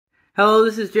Hello,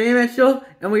 this is Jay Mitchell,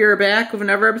 and we are back with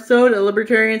another episode of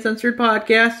Libertarian Censored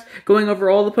Podcast, going over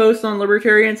all the posts on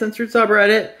Libertarian Censored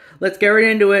subreddit. Let's get right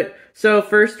into it. So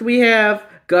first we have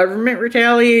government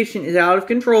retaliation is out of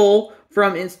control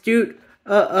from Institute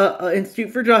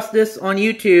for Justice on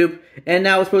YouTube, and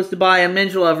that was posted by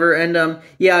Ninja Lover. And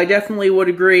yeah, I definitely would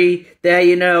agree that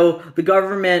the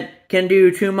government can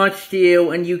do too much to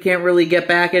you, and you can't really get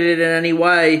back at it in any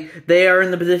way. They are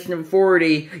in the position of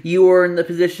authority. You are in the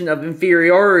position of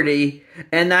inferiority,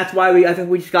 and that's why I think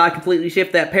we just gotta completely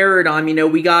shift that paradigm.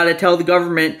 We gotta tell the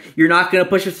government, you're not gonna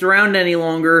push us around any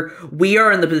longer. We are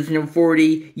in the position of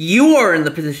authority. You are in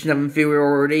the position of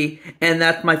inferiority, and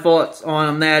that's my thoughts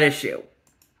on that issue.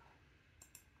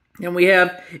 And we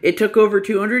have, it took over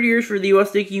 200 years for the U.S.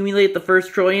 to accumulate the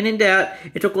first trillion in debt.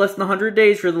 It took less than 100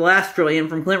 days for the last trillion,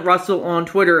 from Clint Russell on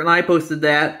Twitter, and I posted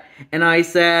that. And I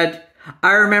said,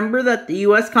 I remember that the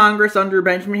U.S. Congress under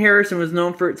Benjamin Harrison was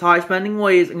known for its high spending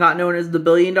ways and got known as the $1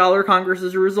 billion Congress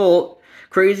as a result.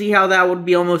 Crazy how that would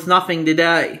be almost nothing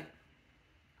today.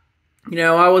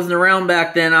 I wasn't around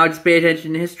back then. I would just pay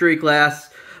attention to history class.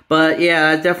 But yeah,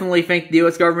 I definitely think the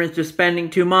U.S. government's just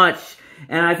spending too much.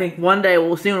 And I think one day,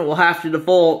 soon it will have to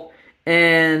default.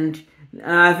 And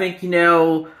I think,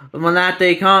 when that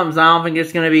day comes, I don't think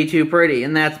it's going to be too pretty.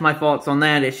 And that's my thoughts on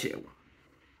that issue.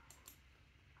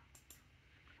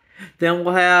 Then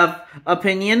we'll have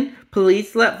opinion.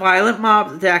 Police let violent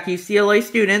mobs attack UCLA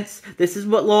students. This is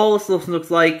what lawlessness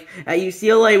looks like. At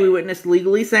UCLA, we witnessed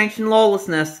legally sanctioned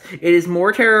lawlessness. It is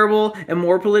more terrible and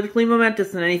more politically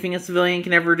momentous than anything a civilian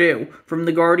can ever do. From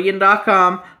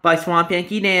TheGuardian.com by Swamp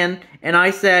Yankee Dan. And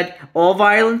I said, all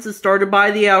violence is started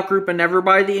by the out-group and never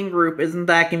by the in-group. Isn't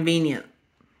that convenient?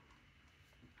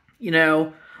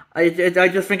 I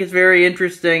just think it's very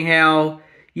interesting how,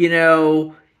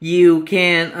 you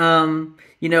can't,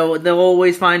 they'll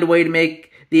always find a way to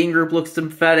make the in-group look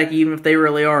sympathetic even if they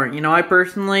really aren't. I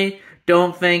personally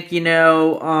don't think, the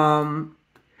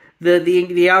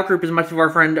out-group is much of our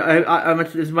friend,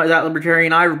 much as that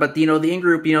Libertarian either, but, the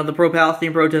in-group, the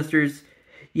pro-Palestine protesters,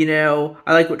 I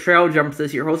like what Trail Jump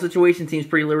says here. Whole situation seems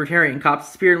pretty libertarian. Cops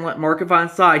disappeared and let Mark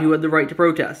inside who had the right to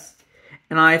protest.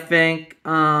 And I think,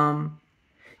 I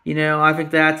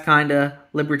think that's kind of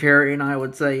libertarian, I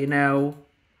would say, No,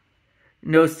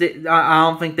 I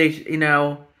don't think they should,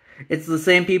 it's the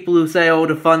same people who say,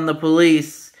 to fund the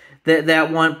police,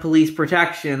 that want police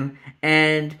protection,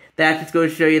 and that just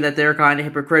goes to show you that they're kind of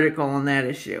hypocritical on that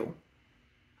issue.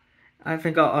 I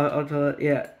think I'll tell it,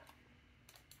 yeah.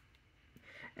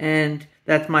 And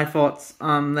that's my thoughts,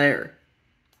 there.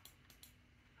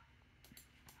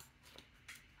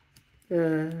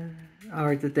 I'll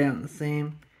write that down the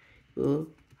same. We'll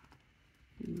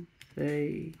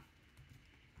say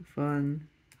fun.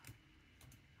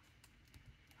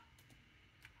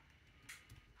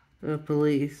 The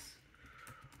police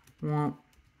want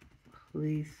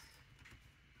police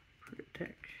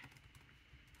protection.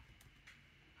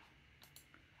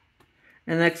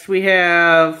 And next we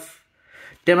have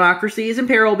democracy is in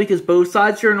peril because both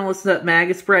sides journalists at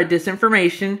MAGA spread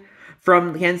disinformation.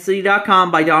 From KansasCity.com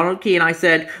by Donald Key, and I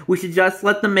said, we should just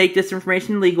let them make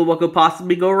disinformation legal. What could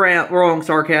possibly go wrong?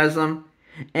 Sarcasm.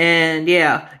 And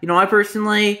yeah, I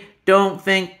personally don't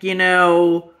think,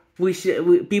 people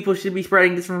should be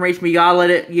spreading disinformation, but you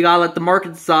gotta let the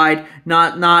market decide,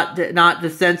 not to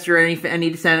censor any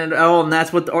dissent at all, and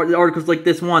that's what the articles like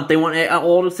this want. They want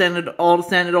all dissent, all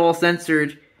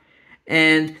censored,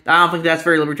 and I don't think that's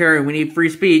very libertarian. We need free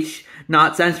speech,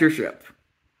 not censorship.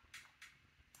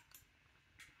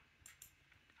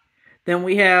 Then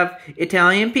we have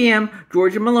Italian PM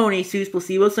Giorgia Meloni sues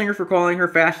placebo singer for calling her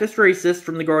fascist racist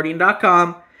from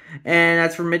TheGuardian.com. And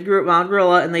that's from Mount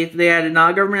Gorilla. And they added,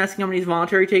 not government asking companies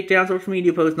voluntary take down social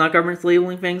media posts, not governments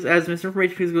labeling things as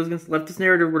misinformation because it goes against the leftist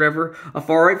narrative or whatever. A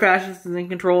far-right fascist is in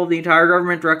control of the entire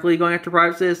government, directly going after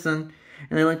private citizens.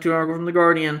 And they linked to an article from The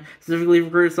Guardian, specifically for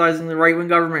criticizing the right-wing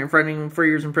government and threatening them for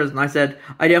years in prison. I said,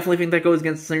 I definitely think that goes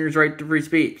against the singer's right to free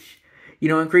speech.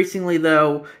 Increasingly,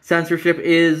 though, censorship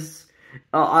is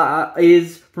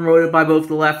promoted by both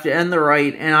the left and the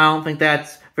right, and I don't think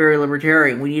that's very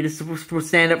libertarian. We need to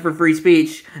stand up for free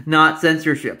speech, not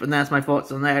censorship, and that's my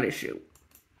thoughts on that issue.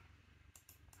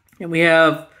 And we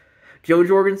have Joe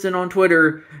Jorgensen on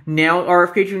Twitter. Now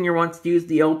RFK Jr. wants to use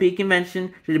the LP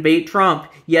convention to debate Trump.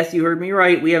 Yes, you heard me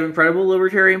right. We have incredible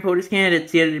libertarian POTUS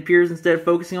candidates, yet it appears instead of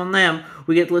focusing on them,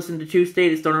 we get to listen to two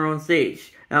statists on our own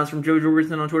stage. That was from Joe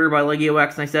Jorgensen on Twitter by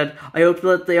LegioX, and I said, I hope to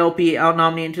let the LP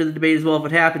out-nominate into the debate as well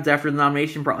if it happens after the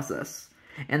nomination process.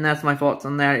 And that's my thoughts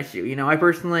on that issue. You know, I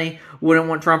personally wouldn't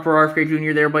want Trump or RFK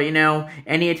Jr. there, but, you know,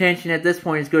 any attention at this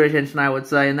point is good attention, I would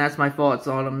say, and that's my thoughts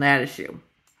on that issue.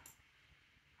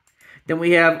 Then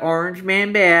we have Orange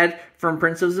Man Bad from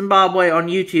Prince of Zimbabwe on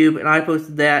YouTube, and I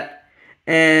posted that.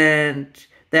 And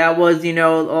that was, you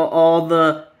know, all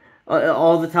the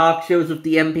talk shows with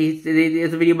the NPC.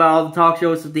 It's a video about all the talk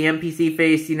shows with the NPC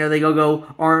face. You know, they go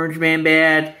Orange Man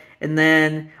Bad, and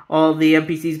then all the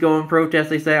NPCs go and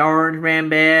protest. They say Orange Man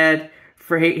Bad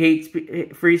for hate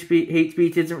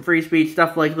speech isn't free speech,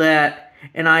 stuff like that.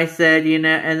 And I said, you know,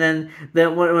 and then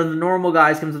when the normal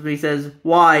guys comes up to me, he says,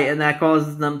 why? And that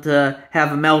causes them to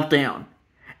have a meltdown.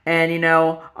 And, you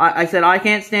know, I said, I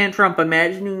can't stand Trump.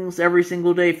 Imagine doing this every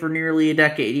single day for nearly a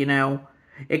decade, you know.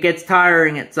 It gets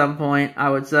tiring at some point, I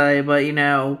would say, but, you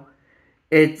know,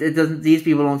 it doesn't, these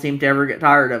people don't seem to ever get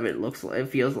tired of it, it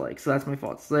feels like. So that's my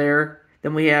thoughts there.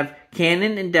 Then we have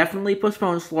Canon indefinitely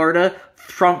postpones Florida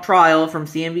Trump trial from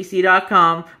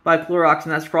CNBC.com by Clorox,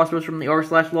 and that's crosspost from the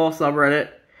r/law subreddit.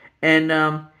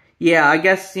 And, yeah, I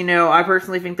guess, you know, I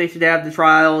personally think they should have the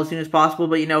trial as soon as possible,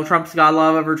 but, you know, Trump's got a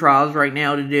lot of other trials right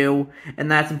now to do, and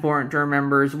that's important to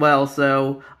remember as well.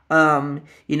 So,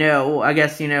 you know, I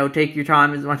guess, you know, take your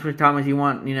time, as much time as you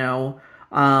want, you know.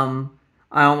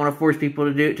 I don't want to force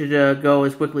people to go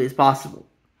as quickly as possible.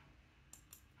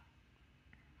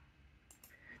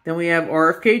 Then we have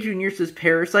RFK Jr. says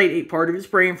Parasite ate part of his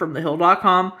brain from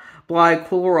thehill.com by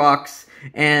Clorox,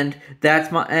 and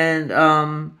that's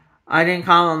I didn't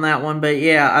comment on that one, but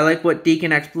yeah, I like what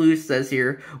Deacon X Blues says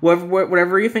here.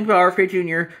 Whatever you think about RFK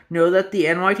Jr., know that the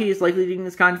NYT is likely doing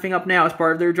this kind of thing up now as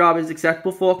part of their job as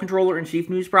acceptable full controller and chief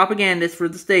news propagandist for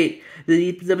the state.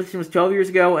 The deposition was 12 years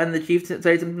ago, and the chief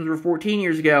cited symptoms were 14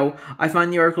 years ago. I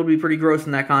find the article to be pretty gross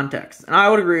in that context. And I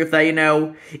would agree with that, you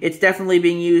know, it's definitely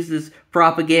being used as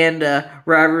propaganda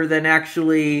rather than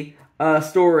actually a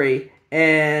story.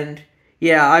 And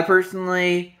yeah, I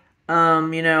personally...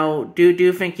 you know,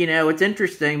 do think, you know, it's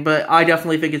interesting, but I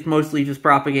definitely think it's mostly just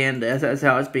propaganda as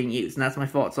how it's being used, and that's my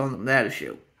thoughts on that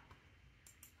issue.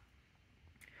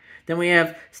 Then we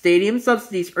have stadium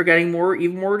subsidies are getting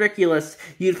even more ridiculous.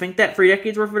 You'd think that 3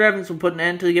 decades worth of evidence would put an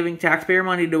end to giving taxpayer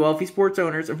money to wealthy sports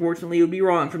owners. Unfortunately, you would be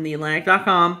wrong. From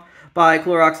TheAtlantic.com by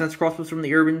Clorox, and that's crosspost from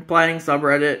the urban planning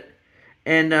subreddit.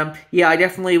 And, yeah, I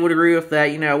definitely would agree with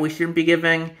that. You know, we shouldn't be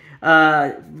giving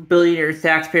billionaires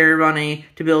taxpayer money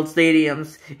to build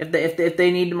stadiums. If they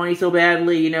need the money so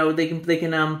badly, you know, they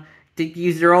can to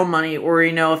use their own money, or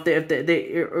you know, if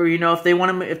they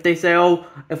want to, if they say, oh,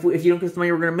 if you don't give us the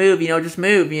money, we're going to move. You know, just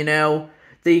move. You know,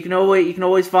 that you can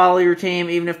always follow your team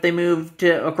even if they move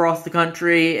to across the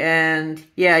country, and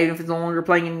yeah, even if it's no longer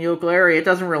playing in the local area, it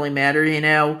doesn't really matter. You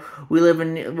know, we live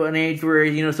in an age where,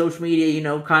 you know, social media, you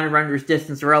know, kind of renders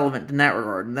distance irrelevant in that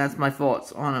regard, and that's my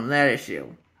thoughts on that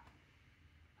issue.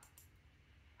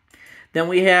 Then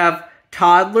we have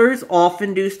toddlers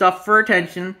often do stuff for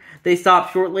attention. They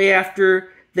stop shortly after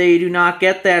they do not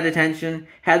get that attention.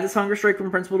 Had this hunger strike been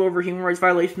principled over human rights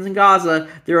violations in Gaza,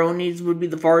 their own needs would be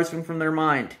the farthest thing from their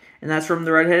mind. And that's from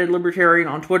the redheaded Libertarian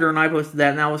on Twitter, and I posted that,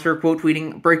 and that was her quote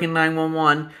tweeting, Breaking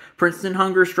 911, Princeton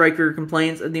hunger striker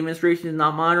complains that the administration is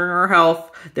not monitoring our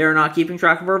health, they are not keeping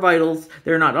track of our vitals,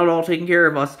 they are not at all taking care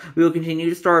of us, we will continue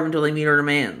to starve until they meet our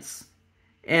demands.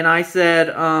 And I said,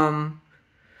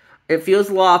 it feels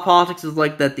a lot of politics is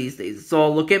like that these days. It's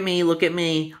all, look at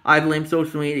me, I blame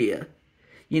social media.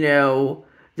 You know,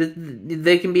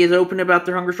 they can be as open about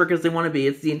their hunger strike as they want to be.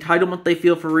 It's the entitlement they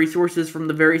feel for resources from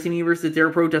the very same universities they're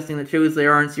protesting that shows they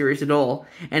aren't serious at all.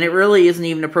 And it really isn't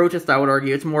even a protest, I would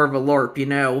argue. It's more of a LARP, you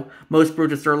know. Most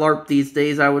protests are LARP these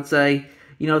days, I would say.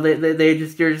 You know, they're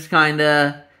just kind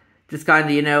of,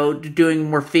 you know, doing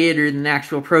more theater than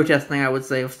actual protesting, I would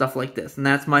say, of stuff like this. And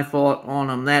that's my thought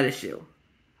on that issue.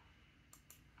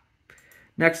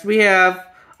 Next we have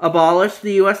abolish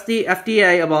the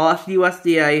FDA, abolish the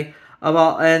USDA,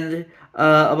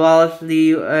 abolish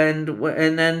the,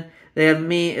 and then they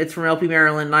have it's from LP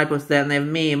Maryland, and I posted that, and they have a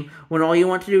meme. When all you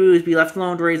want to do is be left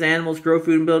alone to raise animals, grow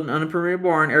food, and build an unpermitted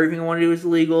barn, everything you want to do is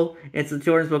illegal. It's the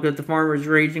children's book that the farmer is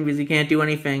raging because he can't do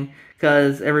anything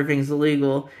because everything's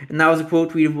illegal. And that was a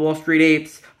quote tweet of Wall Street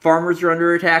Apes. Farmers are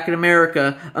under attack in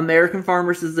America. American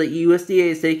farmers says that USDA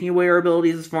is taking away our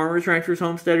abilities as farmers, ranchers,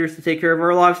 homesteaders to take care of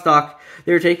our livestock.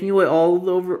 They're taking away all of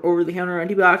the over-the-counter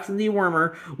antibiotics and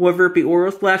dewormer, whether it be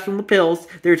oral splash from the pills.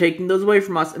 They're taking those away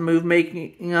from us and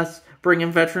making us bring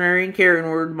in veterinarian care in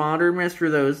order to monitor and administer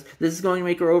those. This is going to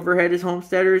make our overhead as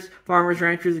homesteaders, farmers,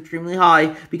 ranchers extremely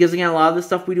high, because again, a lot of the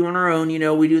stuff we do on our own,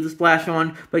 we do the splash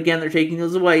on, but again, they're taking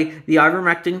those away. The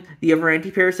ivermectin, the other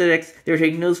anti-parasitics, they're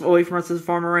taking those away from us as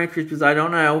farmer ranchers, because I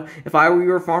don't know. If I were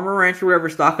your farmer rancher, whatever,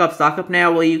 stock up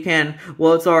now while you can.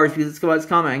 Well, it's ours, because it's what's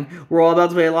coming. We're all about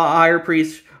to pay a lot higher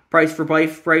price for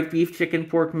beef, chicken,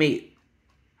 pork, meat.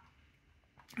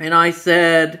 And I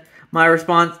said, my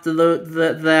response to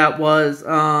that was,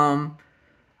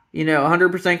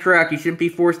 100% correct. You shouldn't be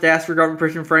forced to ask for government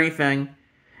permission for anything.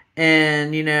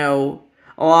 And, a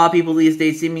lot of people these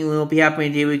days seemingly won't be happy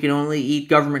to do we can only eat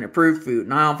government-approved food.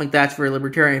 And I don't think that's very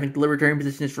libertarian. I think the libertarian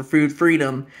position is for food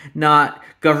freedom, not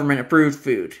government-approved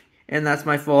food. And that's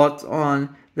my thoughts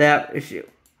on that issue.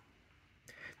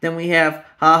 Then we have,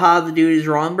 haha, the dude is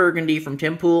Ron Burgundy from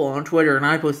Tim Pool on Twitter, and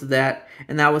I posted that.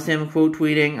 And that was him quote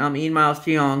tweeting, Ian Miles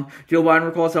Cheong. Joe Biden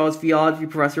recalls how his theology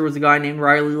professor was a guy named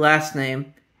Riley last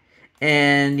name.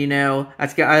 And, I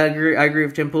agree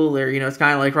with Tim Pool there. It's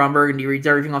kind of like Ron Burgundy reads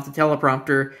everything off the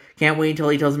teleprompter. Can't wait until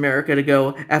he tells America to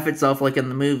go F itself like in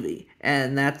the movie.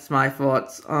 And that's my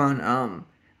thoughts on,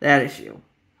 that issue.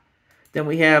 Then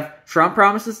we have Trump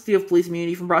promises to steal police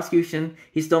immunity from prosecution.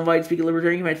 He's still invited to speak at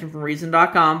Libertarian Convention from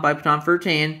Reason.com by Baton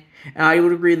 13. And I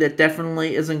would agree that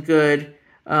definitely isn't good.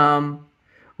 But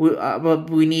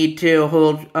we need to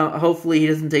hold, hopefully he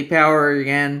doesn't take power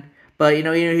again. But,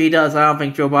 even if he does, I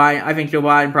think Joe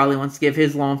Biden probably wants to give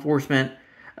his law enforcement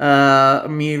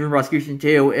immunity from prosecution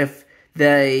too if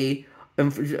they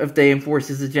enforce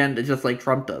his agenda just like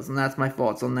Trump does. And that's my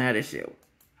thoughts on that issue.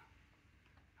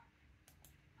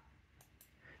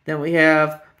 Then we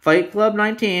have Fight Club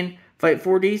 19, Fight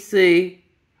for DC,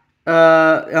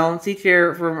 LNC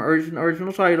chair from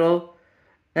original title,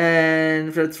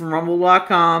 and it's from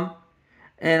Rumble.com.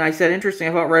 And I said, interesting,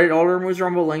 I thought Reddit all removes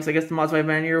Rumble links. I guess the mods might have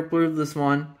been approved this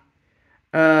one.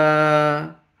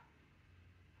 So,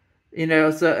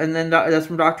 and then that's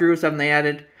from Dr. Who 7, they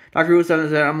added, Dr. Who 7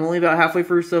 said, I'm only about halfway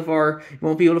through so far. You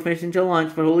won't be able to finish until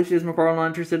lunch, but holy shit is McCarl not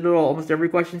interested at all. Almost every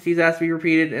question she's asked to be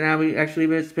repeated, and I'll actually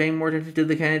be paying more attention to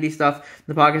the Kennedy stuff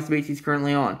than the podcast debate she's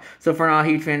currently on. So for now, a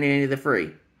huge fan of any of the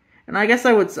free. And I guess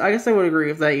I would agree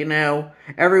with that,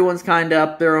 everyone's kind of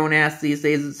up their own ass these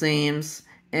days, it seems.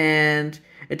 And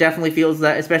it definitely feels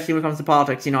that, especially when it comes to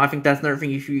politics, I think that's another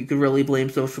thing you could really blame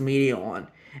social media on.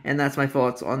 And that's my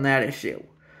thoughts on that issue.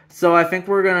 So I think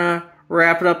we're gonna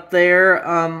wrap it up there.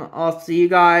 I'll see you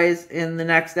guys in the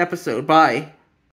next episode. Bye.